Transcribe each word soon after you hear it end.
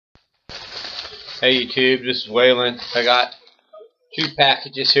Hey YouTube, this is Waylon. I got two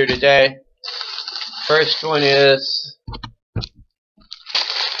packages here today. First one is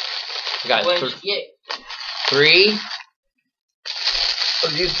I got three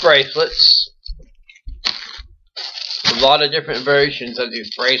of these bracelets. A lot of different versions of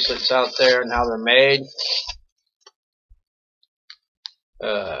these bracelets out there and how they're made.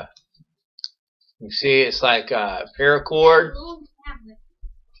 You see it's like paracord.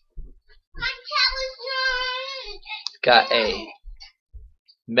 Got a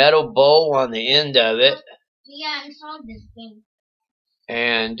metal bowl on the end of it. Yeah, I saw this thing.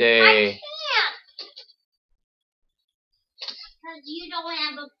 And I can't. Because you don't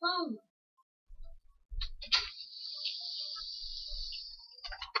have a phone.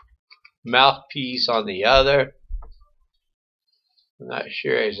 Mouthpiece on the other. I'm not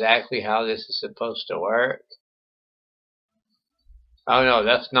sure exactly how this is supposed to work. Oh no,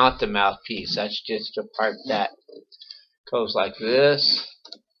 that's not the mouthpiece. That's just the part that goes like this.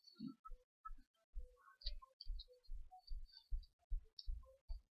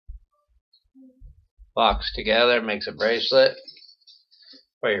 Locks together, makes a bracelet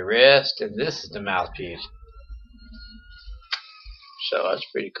for your wrist, and this is the mouthpiece. So that's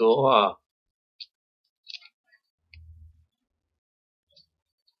pretty cool, huh?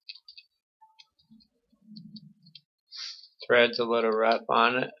 Thread's a little rough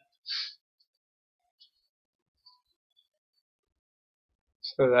on it.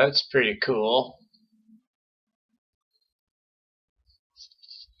 So that's pretty cool.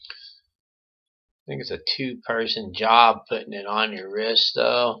 I think it's a two-person job putting it on your wrist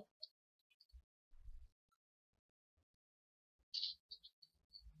though.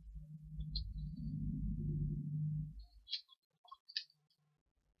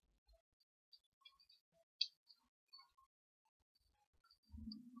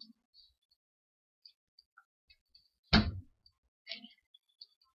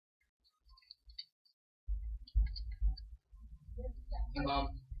 Come on,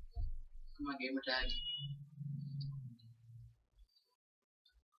 gamer tag.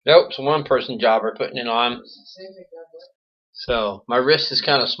 Nope, it's a one-person job we're putting it on. So my wrist is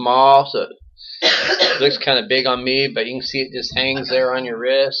kind of small, so it looks kind of big on me, but you can see it just hangs there on your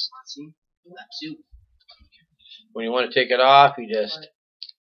wrist. When you want to take it off, you just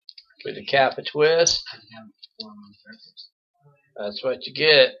give the cap a twist. That's what you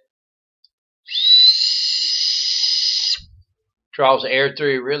get. Draws air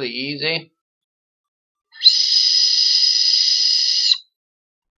through you really easy.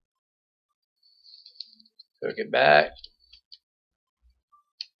 Hook it back.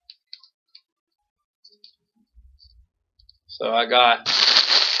 So I got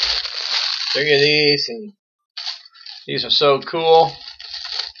 3 of these, and these are so cool.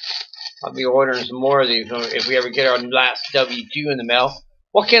 I'll be ordering some more of these if we ever get our last W2 in the mail.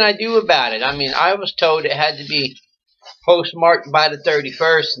 What can I do about it? I mean, I was told it had to be postmarked by the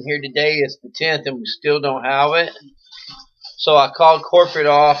 31st, and here today is the 10th, and we still don't have it. So I called corporate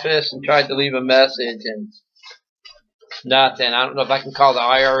office and tried to leave a message, and nothing. I don't know if I can call the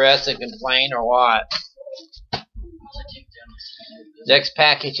IRS and complain or what. Next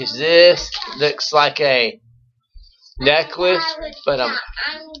package is this. Looks like a necklace, but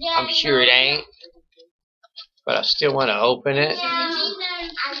I'm sure it ain't. But I still want to open it.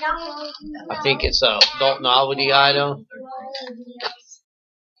 I think it's a adult novelty item.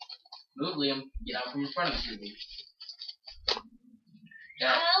 Move, Liam. Get out from in front of the TV. I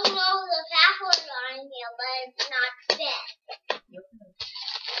don't know the password on here, but it's not set.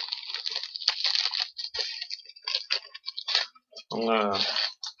 I'm going to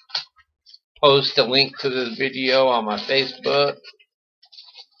post a link to this video on my Facebook.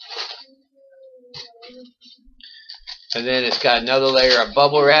 And then it's got another layer of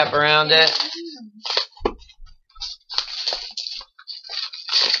bubble wrap around it.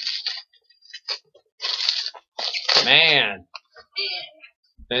 Man.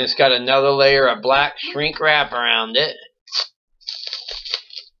 Then it's got another layer of black shrink wrap around it.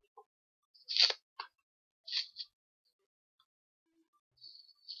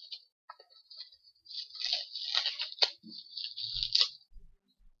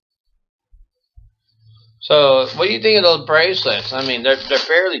 So, what do you think of those bracelets? I mean, they're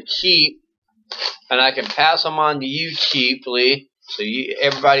fairly cheap, and I can pass them on to you cheaply, so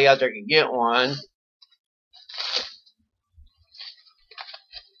everybody out there can get one.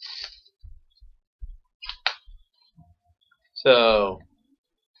 So,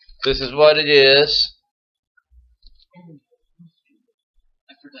 this is what it is.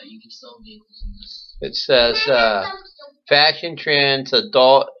 I forgot you can sell vehicles in this. It says, Fashion Trends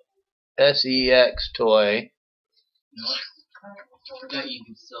Adult SEX toy. No. I forgot you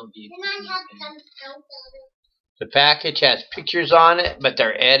can still be. Can I have some soda? The package has pictures on it, but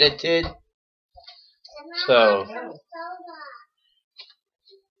they're edited. Can I So have some soda?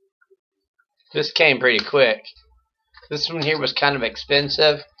 this came pretty quick. This one here was kind of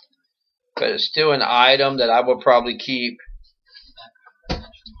expensive, but it's still an item that I will probably keep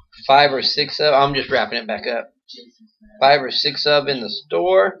 5 or 6 of. I'm just wrapping it back up. 5 or 6 of in the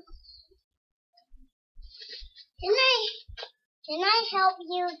store. Can I help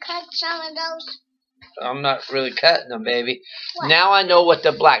you cut some of those? I'm not really cutting them, baby. What? Now I know what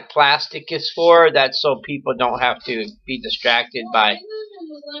the black plastic is for. That's so people don't have to be distracted by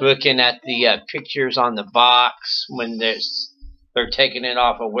looking at the pictures on the box when they're taking it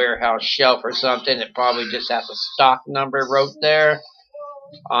off a warehouse shelf or something. It probably just has a stock number wrote there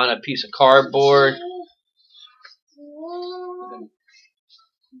on a piece of cardboard.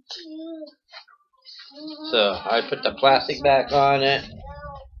 So I put the plastic back on it,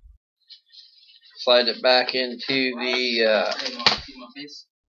 slide it back into the Hey, Mom, see my face?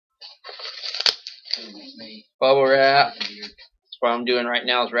 bubble wrap. That's what I'm doing right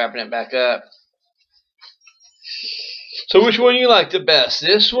now, is wrapping it back up. So which one you like the best,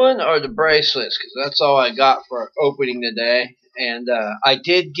 this one or the bracelets? Because that's all I got for opening today. And I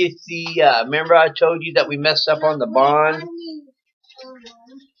did get the, remember I told you that we messed up on the bond?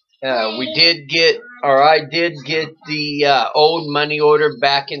 We did get, or I did get the old money order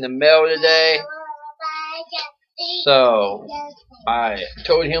back in the mail today. So I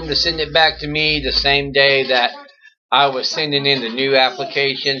told him to send it back to me the same day that I was sending in the new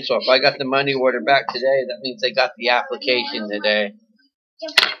application. So if I got the money order back today, that means they got the application today.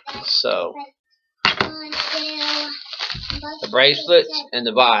 So the bracelets and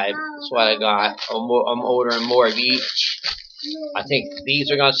the Vibe is what I got. I'm ordering more of each. I think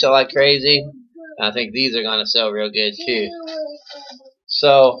these are going to sell like crazy. And I think these are going to sell real good too.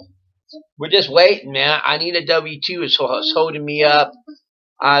 So we're just waiting, man. I need a W-2. It's holding me up.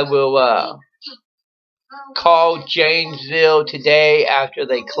 I will call Janesville today after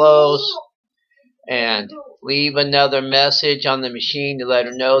they close and leave another message on the machine to let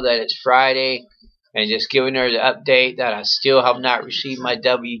her know that it's Friday, and just giving her the update that I still have not received my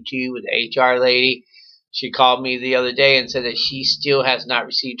W-2 with the HR lady. She called me the other day and said that she still has not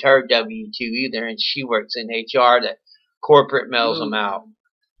received her W-2 either, and she works in HR, that corporate mails them out.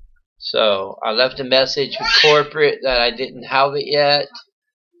 So I left a message with corporate that I didn't have it yet,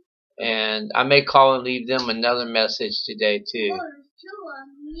 and I may call and leave them another message today too.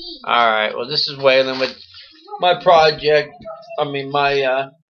 Alright, well, this is Waylon with my project, my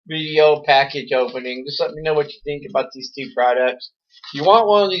video package opening. Just let me know what you think about these two products. If you want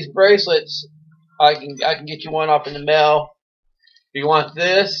one of these bracelets, I can get you one off in the mail. If you want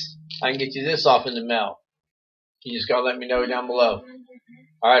this, I can get you this off in the mail. You just gotta let me know down below.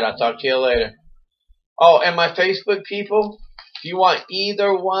 Alright, I'll talk to you later. Oh, and my Facebook people, if you want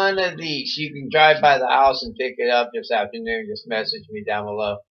either one of these, you can drive by the house and pick it up this afternoon. Just message me down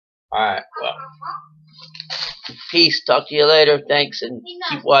below. Alright, well, peace. Talk to you later. Thanks, and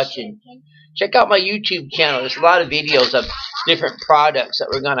keep watching. Check out my YouTube channel. There's a lot of videos of different products that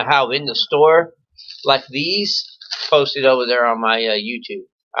we're going to have in the store, like these, posted over there on my YouTube.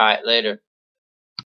 Alright, later.